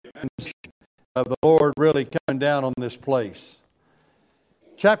of the Lord really coming down on this place.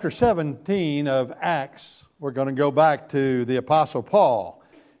 Chapter 17 of Acts, we're going to go back to the Apostle Paul.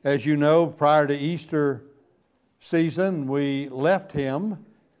 As you know, prior to Easter season, we left him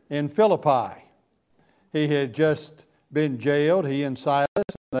in Philippi. He had just been jailed, he and Silas.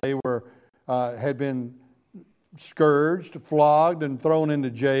 They had been scourged, flogged, and thrown into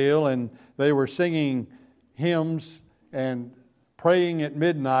jail, and they were singing hymns and praying at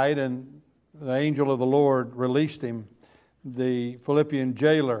midnight, and the angel of the Lord released him. The Philippian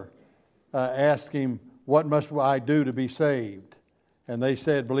jailer asked him, "What must I do to be saved?" And they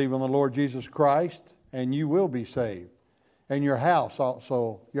said, "Believe on the Lord Jesus Christ, and you will be saved. And your house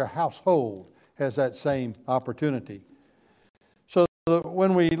also, your household has that same opportunity." So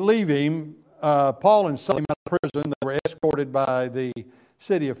when we leave him, Paul and Silas came out of prison. They were escorted by the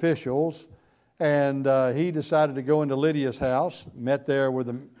city officials, and he decided to go into Lydia's house, met there with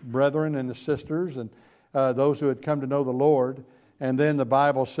the brethren and the sisters and those who had come to know the Lord. And then the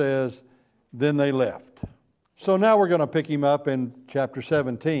Bible says, then they left. So now we're going to pick him up in chapter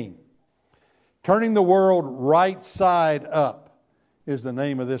 17. Turning the world right side up is the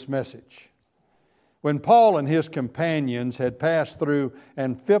name of this message. When Paul and his companions had passed through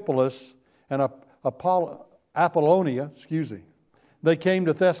Amphipolis and Apollonia, they came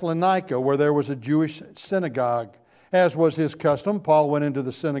to Thessalonica, where there was a Jewish synagogue. As was his custom, Paul went into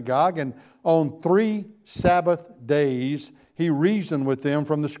the synagogue, and on 3 Sabbath days he reasoned with them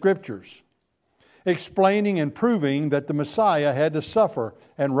from the Scriptures, explaining and proving that the Messiah had to suffer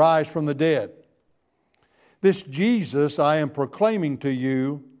and rise from the dead. "This Jesus I am proclaiming to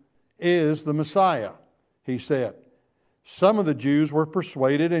you is the Messiah," he said. Some of the Jews were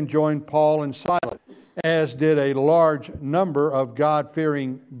persuaded and joined Paul and Silas, as did a large number of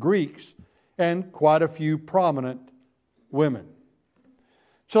God-fearing Greeks and quite a few prominent women.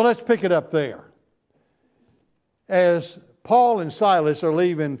 So let's pick it up there. As Paul and Silas are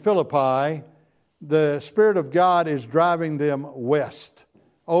leaving Philippi, the Spirit of God is driving them west,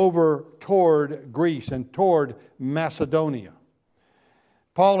 over toward Greece and toward Macedonia.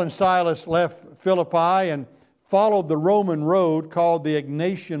 Paul and Silas left Philippi and followed the Roman road called the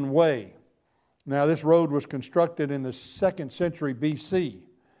Egnatian Way. Now, this road was constructed in the 2nd century BC,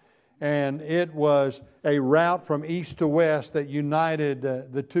 and it was a route from east to west that united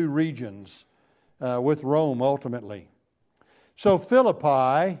the two regions with Rome ultimately. So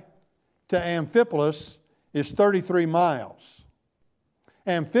Philippi to Amphipolis is 33 miles.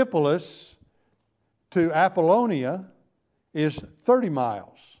 Amphipolis to Apollonia is 30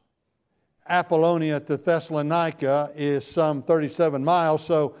 miles. Apollonia to Thessalonica is some 37 miles.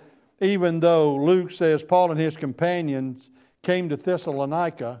 So even though Luke says Paul and his companions came to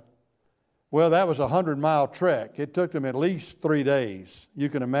Thessalonica, well, that was a 100-mile trek. It took them at least 3 days, you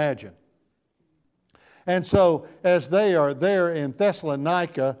can imagine. And so as they are there in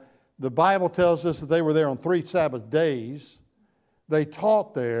Thessalonica, the Bible tells us that they were there on 3 Sabbath days. They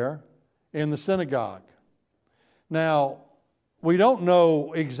taught there in the synagogue. Now, we don't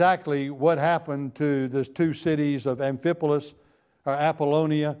know exactly what happened to the two cities of Amphipolis or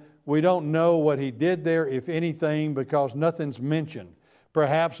Apollonia. We don't know what he did there, if anything, because nothing's mentioned.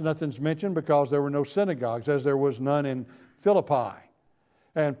 Perhaps nothing's mentioned because there were no synagogues, as there was none in Philippi.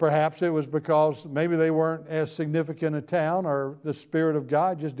 And perhaps it was because maybe they weren't as significant a town, or the Spirit of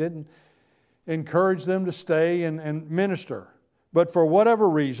God just didn't encourage them to stay and minister. But for whatever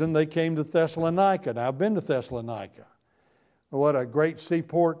reason, they came to Thessalonica. Now, I've been to Thessalonica. What a great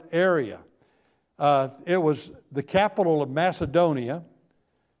seaport area. It was the capital of Macedonia.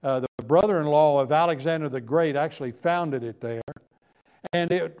 The brother-in-law of Alexander the Great actually founded it there.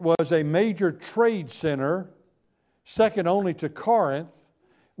 And it was a major trade center, second only to Corinth,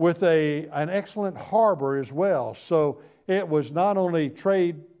 with an excellent harbor as well. So it was not only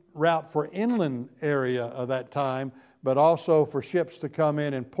trade route for inland area of that time, but also for ships to come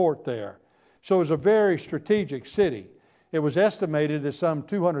in and port there. So it was a very strategic city. It was estimated that some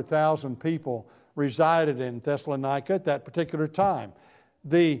 200,000 people resided in Thessalonica at that particular time.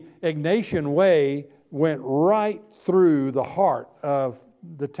 The Egnatian Way went right through the heart of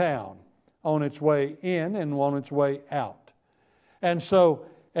the town on its way in and on its way out. And so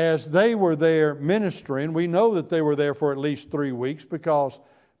as they were there ministering, we know that they were there for at least 3 weeks, because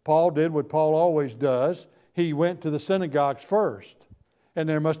Paul did what Paul always does. He went to the synagogues first. And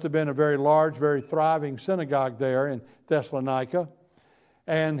there must have been a very large, very thriving synagogue there in Thessalonica.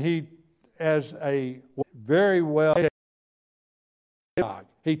 And he, as a very well,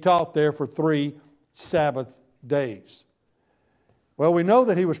 he taught there for 3 Sabbath days. Well, we know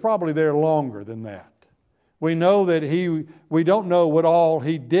that he was probably there longer than that. We know that we don't know what all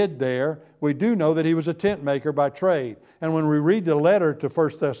he did there. We do know that he was a tent maker by trade. And when we read the letter to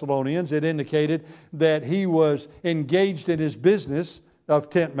 1 Thessalonians, it indicated that he was engaged in his business of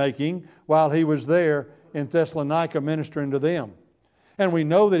tent making while he was there in Thessalonica ministering to them. And we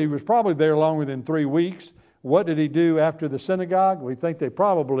know that he was probably there longer than 3 weeks. What did he do after the synagogue? We think they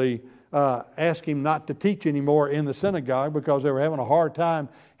probably asked him not to teach anymore in the synagogue because they were having a hard time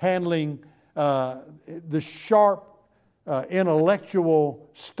handling the sharp intellectual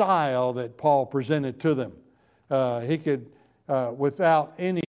style that Paul presented to them. He could, without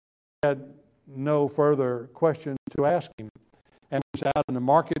any, had no further questions to ask him. And he was out in the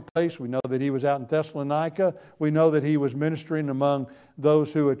marketplace. We know that he was out in Thessalonica. We know that he was ministering among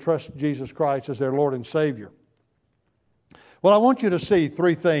those who had trusted Jesus Christ as their Lord and Savior. Well, I want you to see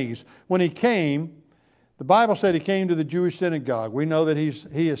 3 things. When he came, the Bible said he came to the Jewish synagogue. We know that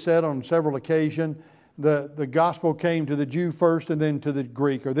he has said on several occasions the gospel came to the Jew first and then to the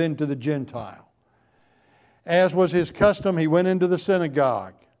Greek or then to the Gentile. As was his custom, he went into the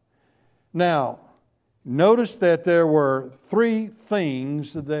synagogue. Now, notice that there were 3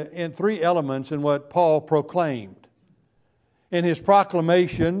 things and 3 elements in what Paul proclaimed. In his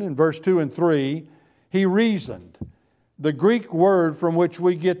proclamation, in verse 2 and 3, he reasoned. The Greek word from which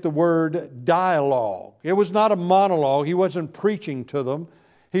we get the word dialogue. It was not a monologue. He wasn't preaching to them.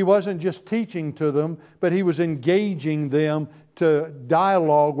 He wasn't just teaching to them, but he was engaging them to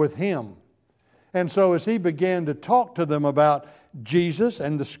dialogue with him. And so as he began to talk to them about Jesus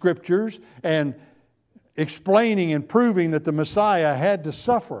and the Scriptures and explaining and proving that the Messiah had to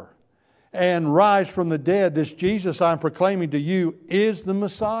suffer and rise from the dead, this Jesus I'm proclaiming to you is the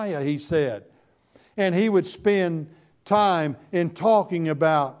Messiah, he said. And he would spend time in talking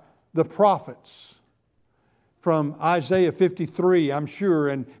about the prophets from Isaiah 53, I'm sure,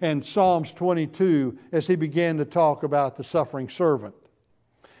 and Psalms 22 as he began to talk about the suffering servant.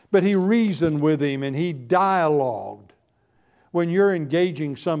 But he reasoned with him and he dialogued. When you're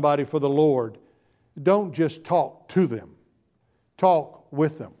engaging somebody for the Lord, don't just talk to them. Talk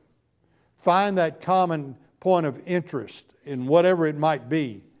with them. Find that common point of interest in whatever it might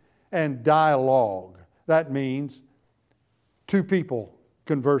be and dialogue. That means 2 people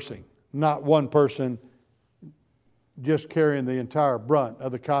conversing, not one person just carrying the entire brunt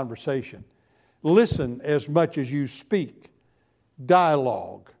of the conversation. Listen as much as you speak.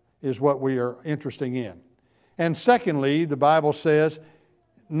 Dialogue is what we are interested in. And secondly, the Bible says,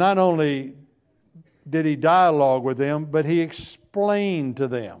 not only did he dialogue with them, but he explained to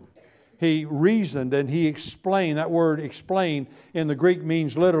them. He reasoned and he explained. That word explain in the Greek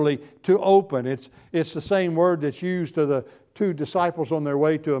means literally to open. It's the same word that's used to the 2 disciples on their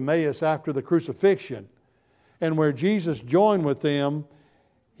way to Emmaus after the crucifixion. And where Jesus joined with them,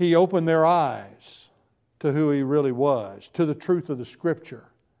 he opened their eyes to who he really was, to the truth of the Scripture.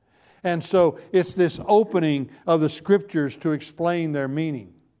 And so it's this opening of the Scriptures to explain their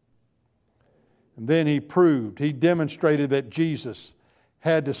meaning. And then he demonstrated that Jesus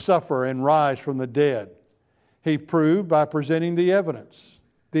had to suffer and rise from the dead. He proved by presenting the evidence.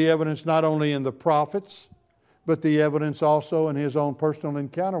 The evidence not only in the prophets, but the evidence also in his own personal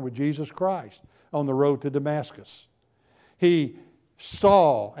encounter with Jesus Christ on the road to Damascus. He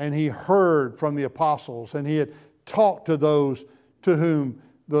saw and he heard from the apostles, and he had talked to those to whom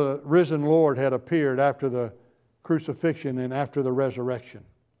the risen Lord had appeared after the crucifixion and after the resurrection.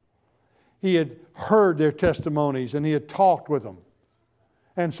 He had heard their testimonies and he had talked with them.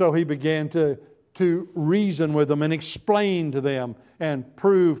 And so he began to reason with them and explain to them and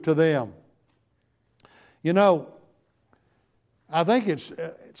prove to them. You know, I think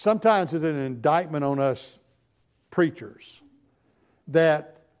sometimes it's an indictment on us preachers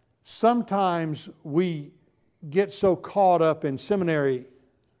that sometimes we get so caught up in seminary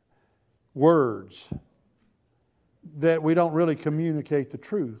words that we don't really communicate the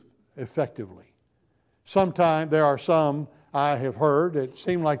truth effectively. Sometimes there are some I have heard that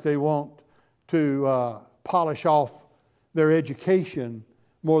seem like they want to polish off their education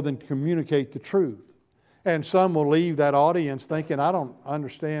more than communicate the truth. And some will leave that audience thinking, I don't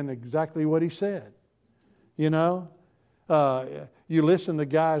understand exactly what he said. You know? You listen to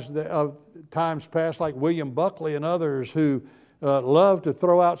guys of times past like William Buckley and others who love to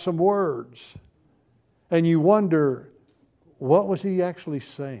throw out some words. And you wonder, what was he actually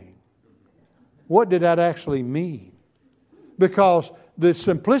saying? What did that actually mean? Because the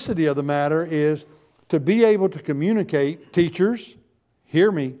simplicity of the matter is to be able to communicate, teachers,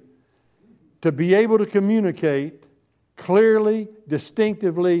 hear me, to be able to communicate clearly,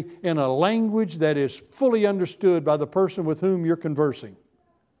 distinctively, in a language that is fully understood by the person with whom you're conversing.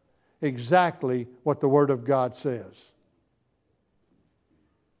 exactly what the Word of God says.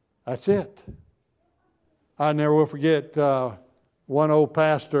 That's it. I never will forget one old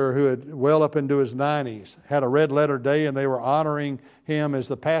pastor who had well up into his 90s, had a red letter day, and they were honoring him as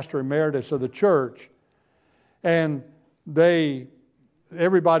the pastor emeritus of the church. And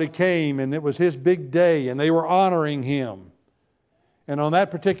everybody came, and it was his big day, and they were honoring him. And on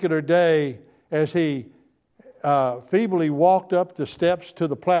that particular day, as he feebly walked up the steps to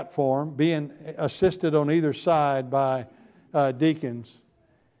the platform, being assisted on either side by deacons,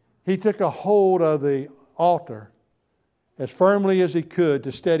 he took a hold of the altar as firmly as he could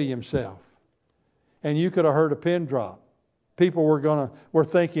to steady himself. And you could have heard a pin drop. People were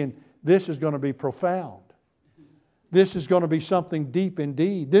thinking, this is going to be profound. This is going to be something deep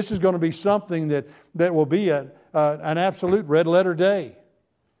indeed. This is going to be something that will be an absolute red letter day.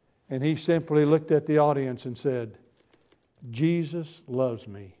 And he simply looked at the audience and said, Jesus loves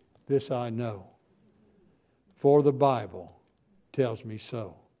me. This I know. For the Bible tells me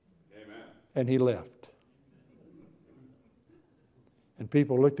so. Amen. And he left. And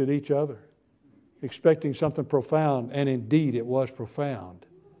people looked at each other, expecting something profound, and indeed it was profound.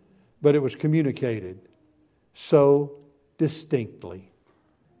 But it was communicated so distinctly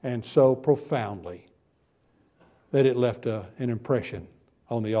and so profoundly that it left an impression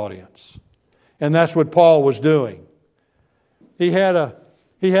on the audience. And that's what Paul was doing. He had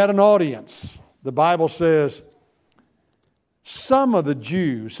an audience. The Bible says some of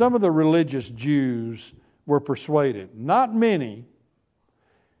the religious Jews were persuaded. Not many.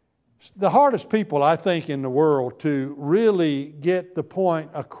 The hardest people, I think, in the world to really get the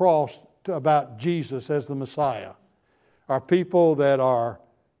point across about Jesus as the Messiah are people that are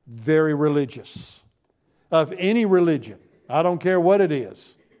very religious, of any religion. I don't care what it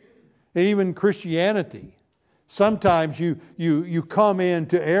is. Even Christianity. Sometimes you come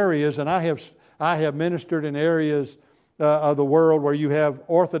into areas, and I have ministered in areas of the world where you have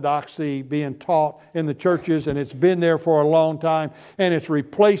orthodoxy being taught in the churches, and it's been there for a long time, and it's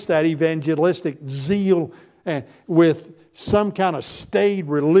replaced that evangelistic zeal with some kind of staid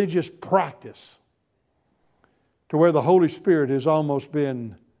religious practice to where the Holy Spirit has almost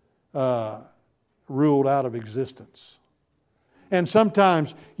been ruled out of existence. And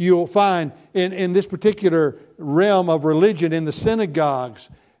sometimes you'll find in this particular realm of religion, in the synagogues,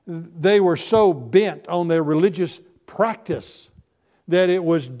 they were so bent on their religious practice that it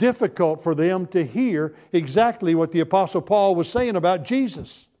was difficult for them to hear exactly what the Apostle Paul was saying about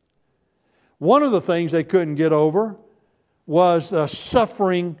Jesus. One of the things they couldn't get over was a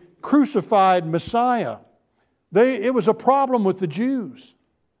suffering, crucified Messiah. It was a problem with the Jews.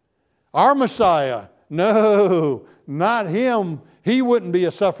 Our Messiah, no, not Him. He wouldn't be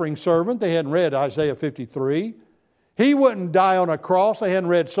a suffering servant. They hadn't read Isaiah 53. He wouldn't die on a cross. They hadn't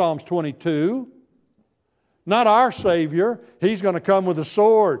read Psalms 22. Not our Savior. He's going to come with a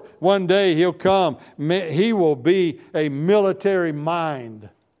sword. One day He'll come. He will be a military mind.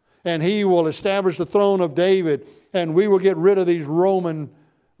 And He will establish the throne of David. And we will get rid of these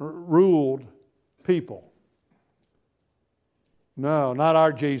Roman-ruled people. No, not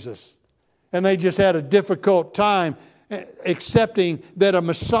our Jesus. And they just had a difficult time accepting that a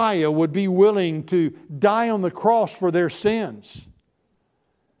Messiah would be willing to die on the cross for their sins.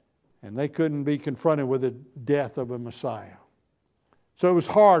 And they couldn't be confronted with the death of a Messiah. So it was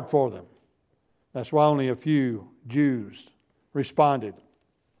hard for them. That's why only a few Jews responded.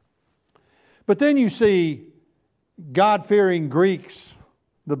 But then you see God-fearing Greeks,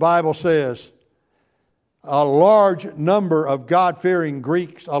 the Bible says, a large number of God-fearing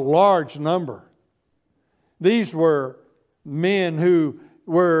Greeks, a large number. These were men who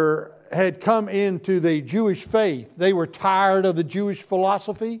had come into the Jewish faith. They were tired of the Jewish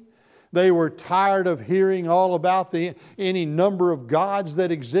philosophy. They were tired of hearing all about any number of gods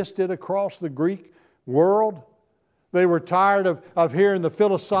that existed across the Greek world. They were tired of hearing the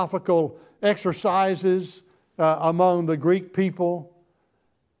philosophical exercises among the Greek people.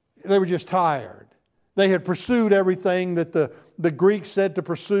 They were just tired. They had pursued everything that the Greeks said to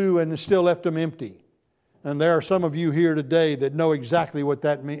pursue, and it still left them empty. And there are some of you here today that know exactly what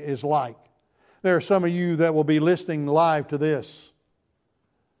that is like. There are some of you that will be listening live to this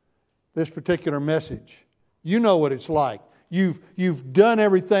particular message. You know what it's like. You've done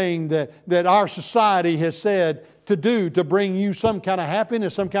everything that our society has said to do to bring you some kind of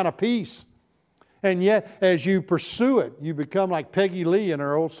happiness, some kind of peace. And yet, as you pursue it, you become like Peggy Lee in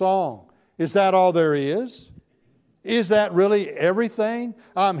her old song. Is that all there is? Is that really everything?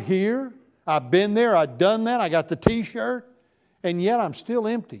 I'm here. I've been there. I've done that. I got the t-shirt. And yet I'm still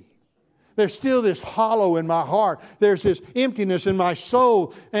empty. There's still this hollow in my heart. There's this emptiness in my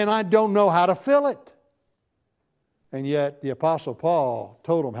soul, and I don't know how to fill it. And yet the Apostle Paul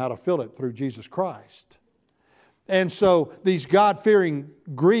told them how to fill it through Jesus Christ. And so these God-fearing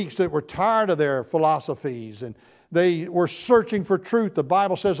Greeks that were tired of their philosophies and they were searching for truth, the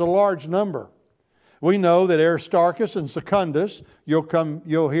Bible says a large number. We know that Aristarchus and Secundus,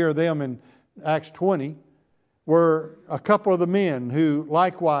 you'll hear them in Acts 20, were a couple of the men who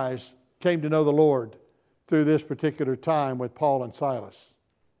likewise came to know the Lord through this particular time with Paul and Silas.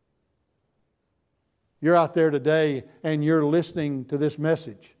 You're out there today and you're listening to this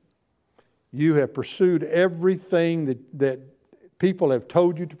message. You have pursued everything that people have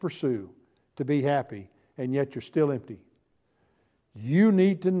told you to pursue to be happy, and yet you're still empty. You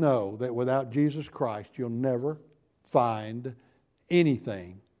need to know that without Jesus Christ, you'll never find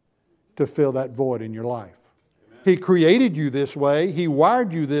anything to fill that void in your life. Amen. He created you this way. He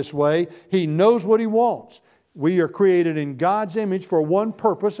wired you this way. He knows what He wants. We are created in God's image for one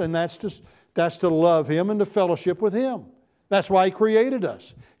purpose, and that's to love Him and to fellowship with Him. That's why He created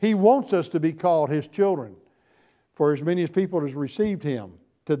us. He wants us to be called His children. For as many as people as received Him,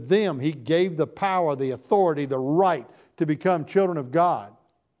 to them He gave the power, the authority, the right to become children of God.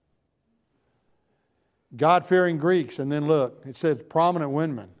 God-fearing Greeks. And then look, it says prominent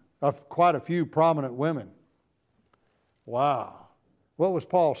women. Quite a few prominent women. Wow. What was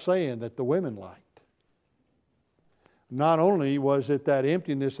Paul saying that the women liked? Not only was it that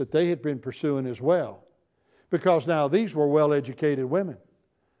emptiness that they had been pursuing as well, because now these were well-educated women.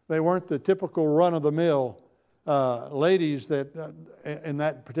 They weren't the typical run-of-the-mill ladies that in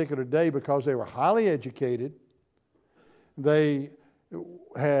that particular day, because they were highly educated. They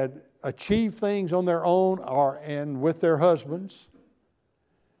had achieved things on their own and with their husbands.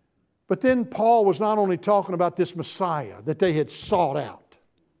 But then Paul was not only talking about this Messiah that they had sought out.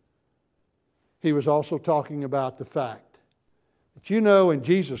 He was also talking about the fact that in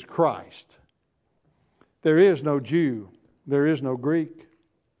Jesus Christ, there is no Jew, there is no Greek.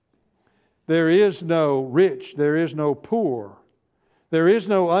 There is no rich, there is no poor. There is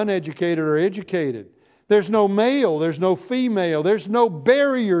no uneducated or educated. There's no male, there's no female. There's no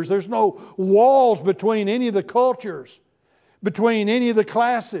barriers, there's no walls between any of the cultures, between any of the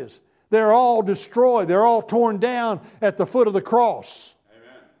classes. They're all destroyed. They're all torn down at the foot of the cross.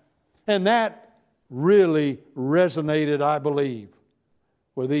 Amen. And that really resonated, I believe,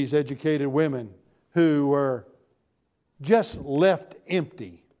 with these educated women who were just left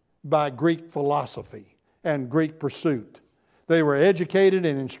empty by Greek philosophy and Greek pursuit. They were educated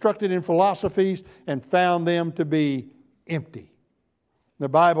and instructed in philosophies and found them to be empty. The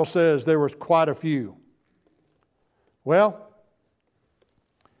Bible says there was quite a few. Well,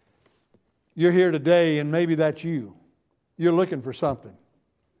 you're here today and maybe that's you. You're looking for something.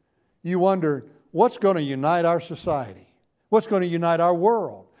 You wonder, what's going to unite our society? What's going to unite our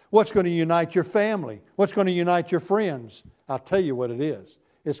world? What's going to unite your family? What's going to unite your friends? I'll tell you what it is.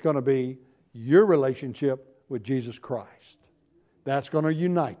 It's going to be your relationship with Jesus Christ. That's going to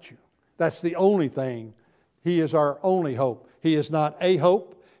unite you. That's the only thing. He is our only hope. He is not a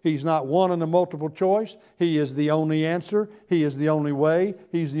hope. He's not one in a multiple choice. He is the only answer. He is the only way.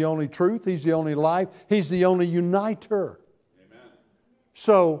 He's the only truth. He's the only life. He's the only uniter. Amen.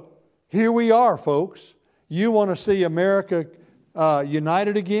 So here we are, folks. You want to see America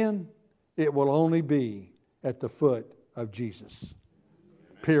united again? It will only be at the foot of Jesus.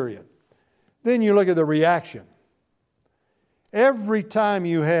 Period. Then you look at the reaction. Every time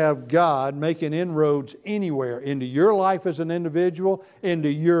you have God making inroads anywhere into your life as an individual, into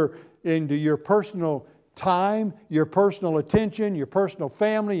your personal time, your personal attention, your personal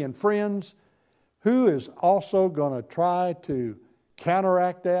family and friends, who is also going to try to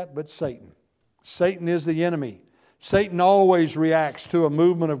counteract that but Satan? Satan is the enemy. Satan always reacts to a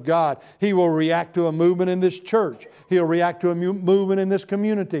movement of God. He will react to a movement in this church. He'll react to a movement in this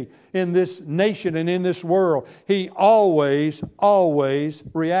community, in this nation, and in this world. He always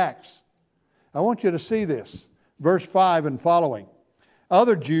reacts. I want you to see this. Verse 5 and following.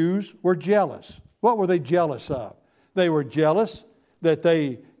 Other Jews were jealous. What were they jealous of? They were jealous that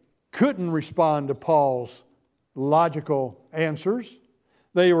they couldn't respond to Paul's logical answers.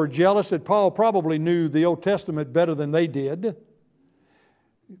 They were jealous that Paul probably knew the Old Testament better than they did.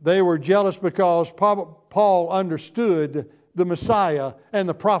 They were jealous because Paul understood the Messiah and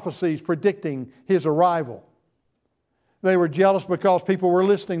the prophecies predicting His arrival. They were jealous because people were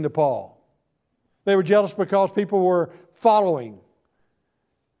listening to Paul. They were jealous because people were following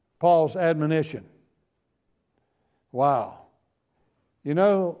Paul's admonition. Wow. You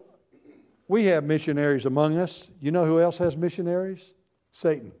know, we have missionaries among us. You know who else has missionaries?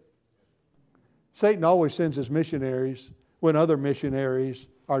 Satan. Satan always sends his missionaries when other missionaries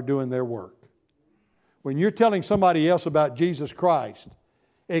are doing their work. When you're telling somebody else about Jesus Christ,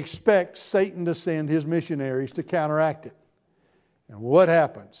 expect Satan to send his missionaries to counteract it. And what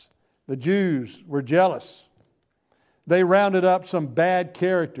happens? The Jews were jealous. They rounded up some bad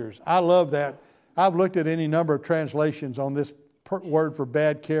characters. I love that. I've looked at any number of translations on this word for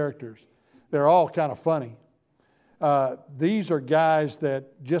bad characters. They're all kind of funny. These are guys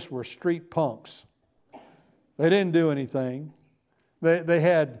that just were street punks. They didn't do anything. They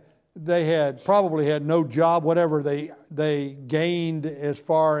had probably had no job. Whatever they gained as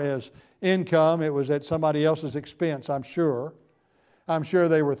far as income, it was at somebody else's expense, I'm sure. I'm sure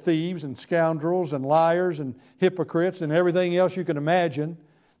they were thieves and scoundrels and liars and hypocrites and everything else you can imagine.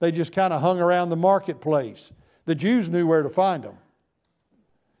 They just kind of hung around the marketplace. The Jews knew where to find them.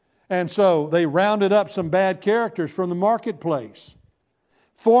 And so they rounded up some bad characters from the marketplace,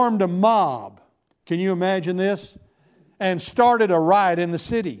 formed a mob. Can you imagine this? And started a riot in the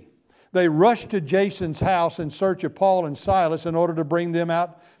city. They rushed to Jason's house in search of Paul and Silas in order to bring them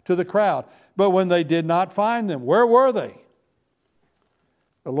out to the crowd. But when they did not find them, where were they?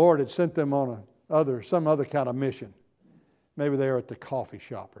 The Lord had sent them on some other kind of mission. Maybe they were at the coffee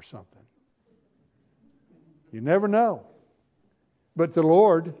shop or something. You never know. But the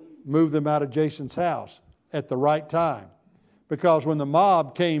Lord moved them out of Jason's house at the right time. Because when the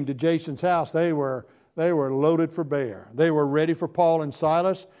mob came to Jason's house, they were loaded for bear. They were ready for Paul and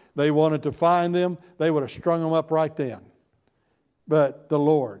Silas. They wanted to find them. They would have strung them up right then. But the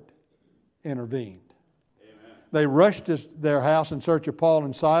Lord intervened. Amen. They rushed to their house in search of Paul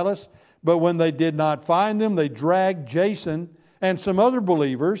and Silas. But when they did not find them, they dragged Jason and some other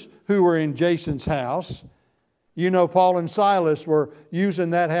believers who were in Jason's house. You know, Paul and Silas were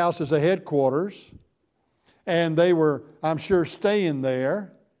using that house as a headquarters. And they were, I'm sure, staying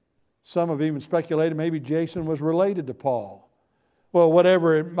there. Some have even speculated maybe Jason was related to Paul. Well,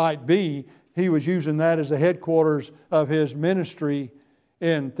 whatever it might be, he was using that as the headquarters of his ministry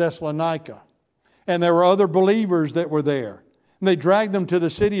in Thessalonica. And there were other believers that were there. And they dragged them to the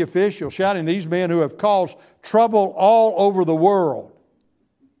city officials, shouting, "These men who have caused trouble all over the world."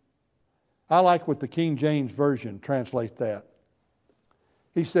 I like what the King James Version translates that.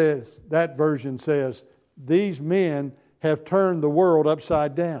 He says, that version says, "These men have turned the world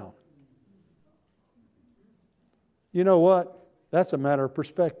upside down." You know what? That's a matter of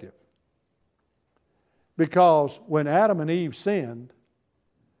perspective. Because when Adam and Eve sinned,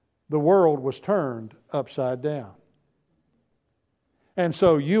 the world was turned upside down. And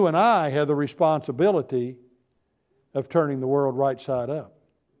so you and I have the responsibility of turning the world right side up.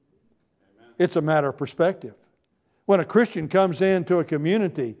 Amen. It's a matter of perspective. When a Christian comes into a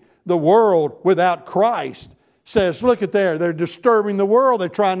community, the world without Christ says, "Look at there, they're disturbing the world. They're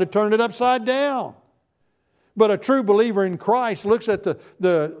trying to turn it upside down." But a true believer in Christ looks at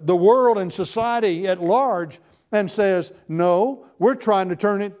the world and society at large and says, "No, we're trying to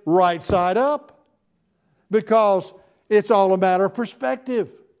turn it right side up." Because it's all a matter of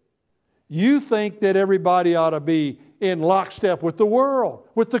perspective. You think that everybody ought to be in lockstep with the world,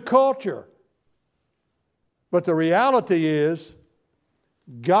 with the culture. But the reality is,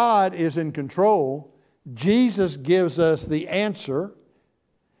 God is in control. Jesus gives us the answer.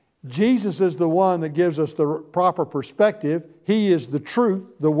 Jesus is the one that gives us the proper perspective. He is the truth,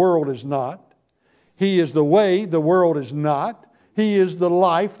 the world is not. He is the way, the world is not. He is the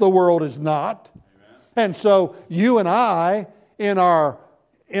life, the world is not. Amen. And so you and I, in our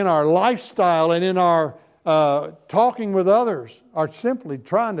lifestyle and in our talking with others, are simply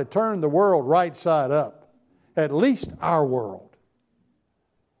trying to turn the world right side up. At least our world.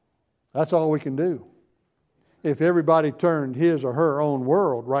 That's all we can do. If everybody turned his or her own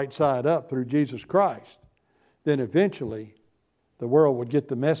world right side up through Jesus Christ, then eventually the world would get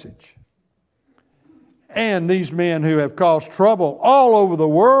the message. And these men who have caused trouble all over the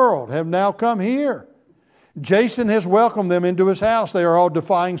world have now come here. Jason has welcomed them into his house. They are all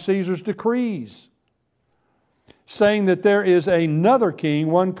defying Caesar's decrees, saying that there is another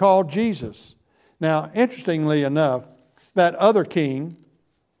king, one called Jesus. Now, interestingly enough, that other king,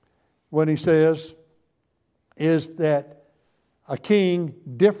 when he says, is that a king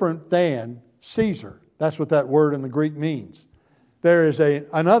different than Caesar. That's what that word in the Greek means. There is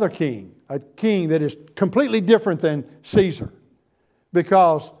another king, a king that is completely different than Caesar.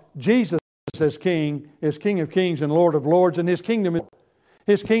 Because Jesus as king is King of Kings and Lord of Lords, and His kingdom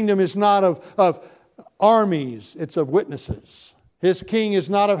is not of armies, it's of witnesses. His king is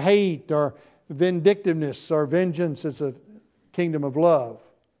not of hate or vindictiveness or vengeance, it's a kingdom of love.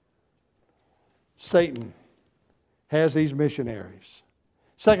 Satan has these missionaries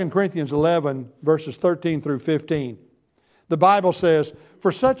 2 Corinthians 11, verses 13 through 15. The Bible says,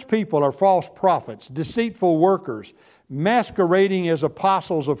 "For such people are false prophets, deceitful workers, masquerading as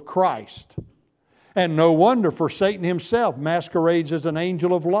apostles of Christ. And no wonder, for Satan himself masquerades as an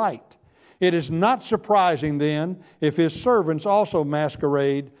angel of light. It is not surprising then if his servants also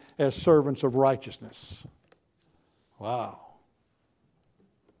masquerade as servants of righteousness." Wow.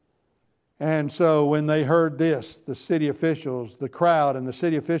 And so when they heard this, the city officials, the crowd and the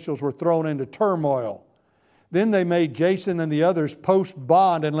city officials were thrown into turmoil. Then they made Jason and the others post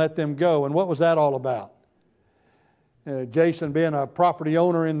bond and let them go. And what was that all about? Jason, being a property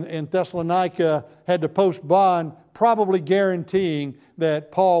owner in Thessalonica, had to post bond, probably guaranteeing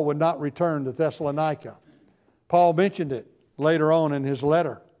that Paul would not return to Thessalonica. Paul mentioned it later on in his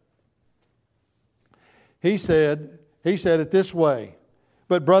letter. He said it this way,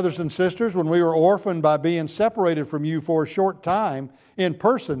 "But brothers and sisters, when we were orphaned by being separated from you for a short time, in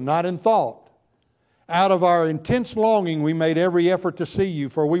person, not in thought, out of our intense longing we made every effort to see you,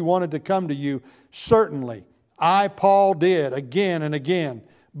 for we wanted to come to you. Certainly, I, Paul, did again and again,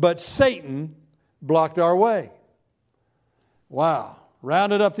 but Satan blocked our way." Wow.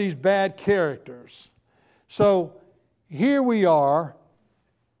 Rounded up these bad characters. So here we are.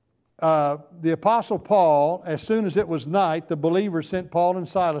 The Apostle Paul, as soon as it was night, the believers sent Paul and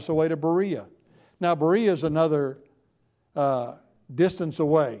Silas away to Berea. Now, Berea is another distance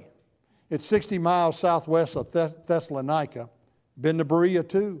away. It's 60 miles southwest of Thessalonica. Been to Berea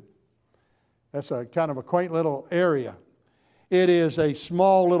too. That's a kind of a quaint little area. It is a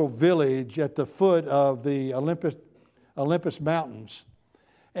small little village at the foot of the Olympus Mountains.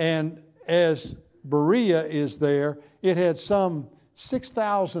 And as Berea is there, it had some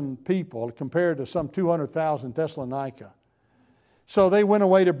 6,000 people compared to some 200,000 Thessalonica. So they went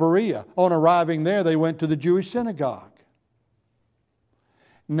away to Berea. On arriving there, they went to the Jewish synagogue.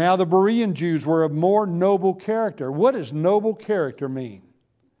 Now the Berean Jews were of more noble character. What does noble character mean?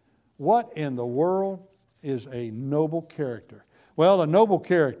 What in the world is a noble character? Well, a noble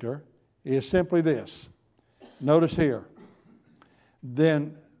character is simply this. Notice here.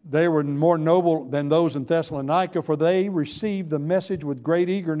 Then they were more noble than those in Thessalonica, for they received the message with great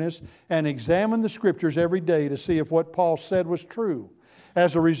eagerness and examined the Scriptures every day to see if what Paul said was true.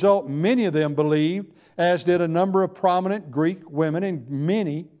 As a result, many of them believed, as did a number of prominent Greek women and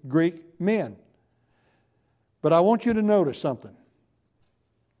many Greek men. But I want you to notice something.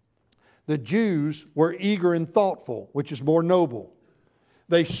 The Jews were eager and thoughtful, which is more noble.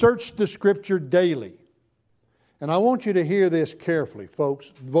 They searched the Scripture daily. And I want you to hear this carefully,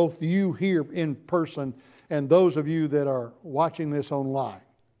 folks, both you here in person and those of you that are watching this online.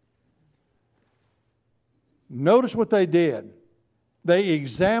 Notice what they did. They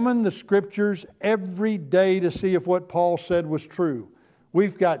examined the Scriptures every day to see if what Paul said was true.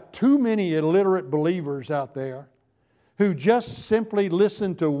 We've got too many illiterate believers out there who just simply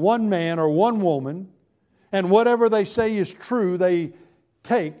listen to one man or one woman, and whatever they say is true, they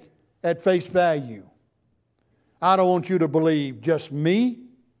take at face value. I don't want you to believe just me.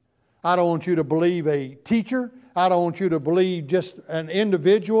 I don't want you to believe a teacher. I don't want you to believe just an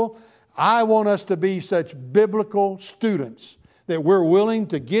individual. I want us to be such biblical students that we're willing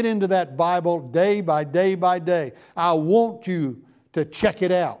to get into that Bible day by day by day. I want you to check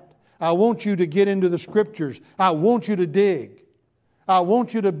it out. I want you to get into the Scriptures. I want you to dig. I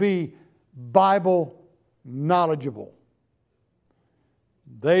want you to be Bible knowledgeable.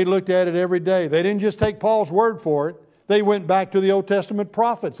 They looked at it every day. They didn't just take Paul's word for it. They went back to the Old Testament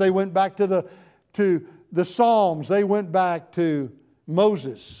prophets. They went back to the Psalms. They went back to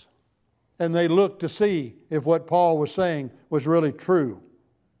Moses. And they looked to see if what Paul was saying was really true.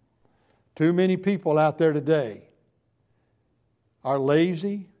 Too many people out there today are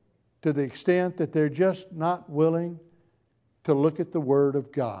lazy to the extent that they're just not willing to look at the Word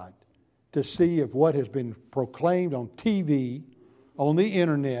of God to see if what has been proclaimed on TV, on the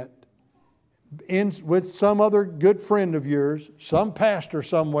internet, with some other good friend of yours, some pastor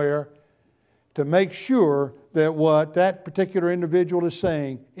somewhere, to make sure that what that particular individual is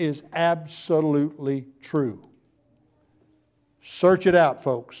saying is absolutely true. Search it out,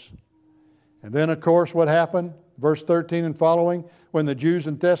 folks. And then, of course, what happened? Verse 13 and following, when the Jews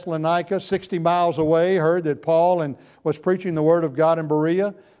in Thessalonica, 60 miles away, heard that Paul was preaching the Word of God in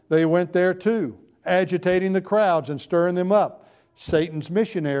Berea, they went there too, agitating the crowds and stirring them up. Satan's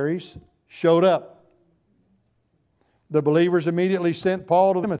missionaries showed up. The believers immediately sent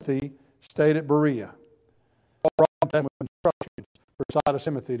Paul to Timothy, stayed at Berea. Paul brought them with instructions for Silas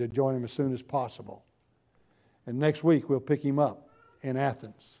and Timothy to join him as soon as possible. And next week we'll pick him up in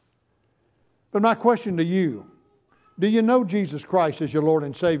Athens. But my question to you, Do you know Jesus Christ as your Lord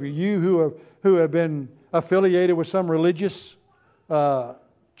and Savior? You who have been affiliated with some religious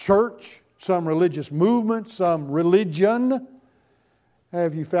church, some religious movement, some religion,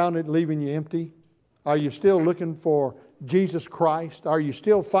 have you found it leaving you empty? Are you still looking for Jesus Christ? Are you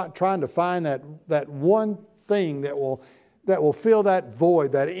still trying to find that one thing that will fill that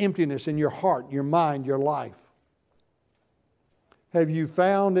void, that emptiness in your heart, your mind, your life? Have you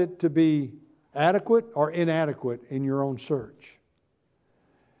found it to be adequate or inadequate in your own search?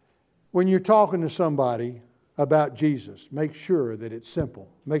 When you're talking to somebody about Jesus, make sure that it's simple.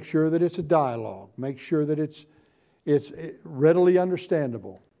 Make sure that it's a dialogue. Make sure that it's readily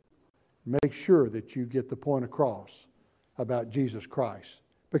understandable. Make sure that you get the point across about Jesus Christ,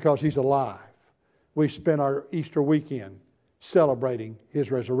 because He's alive. We spent our Easter weekend celebrating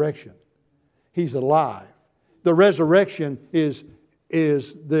His resurrection. He's alive. The resurrection is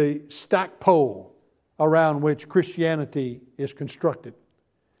the stack pole around which Christianity is constructed.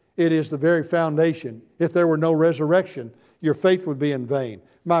 It is the very foundation. If there were no resurrection, your faith would be in vain.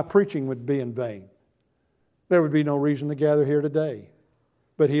 My preaching would be in vain. There would be no reason to gather here today.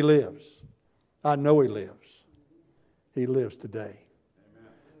 But He lives. I know He lives. He lives today.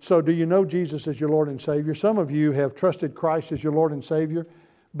 Amen. So do you know Jesus as your Lord and Savior? Some of you have trusted Christ as your Lord and Savior,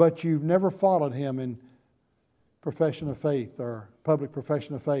 but you've never followed Him in profession of faith or public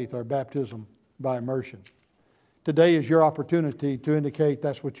profession of faith or baptism by immersion. Today is your opportunity to indicate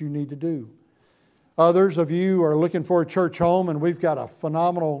that's what you need to do. Others of you are looking for a church home, and we've got a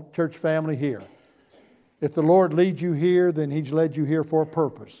phenomenal church family here. If the Lord leads you here, then He's led you here for a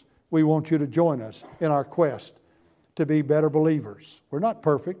purpose. We want you to join us in our quest to be better believers. We're not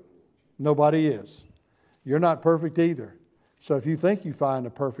perfect. Nobody is. You're not perfect either. So if you think you find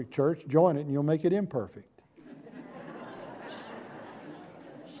a perfect church, join it and you'll make it imperfect.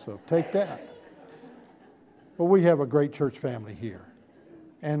 So take that. Well, we have a great church family here.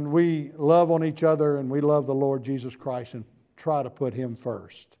 And we love on each other, and we love the Lord Jesus Christ and try to put Him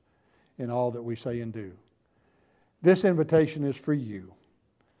first in all that we say and do. This invitation is for you.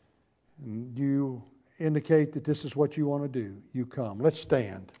 And you indicate that this is what you want to do. You come. Let's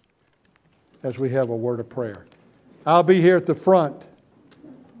stand as we have a word of prayer. I'll be here at the front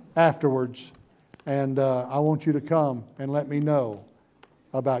afterwards, and I want you to come and let me know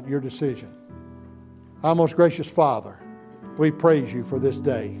about your decision. Our most gracious Father, we praise You for this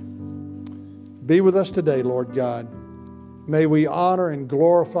day. Be with us today, Lord God. May we honor and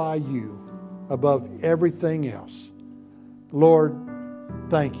glorify You above everything else. Lord,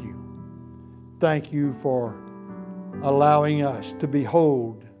 thank You. Thank You for allowing us to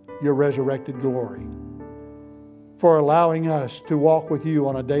behold Your resurrected glory, for allowing us to walk with You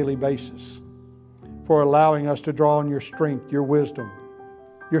on a daily basis, for allowing us to draw on Your strength, Your wisdom,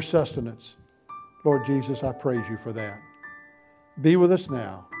 Your sustenance. Lord Jesus, I praise You for that. Be with us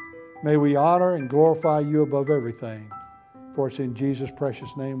now. May we honor and glorify You above everything. For it's in Jesus'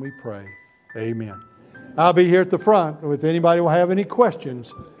 precious name we pray. Amen. I'll be here at the front. If anybody will have any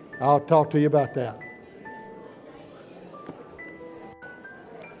questions, I'll talk to you about that.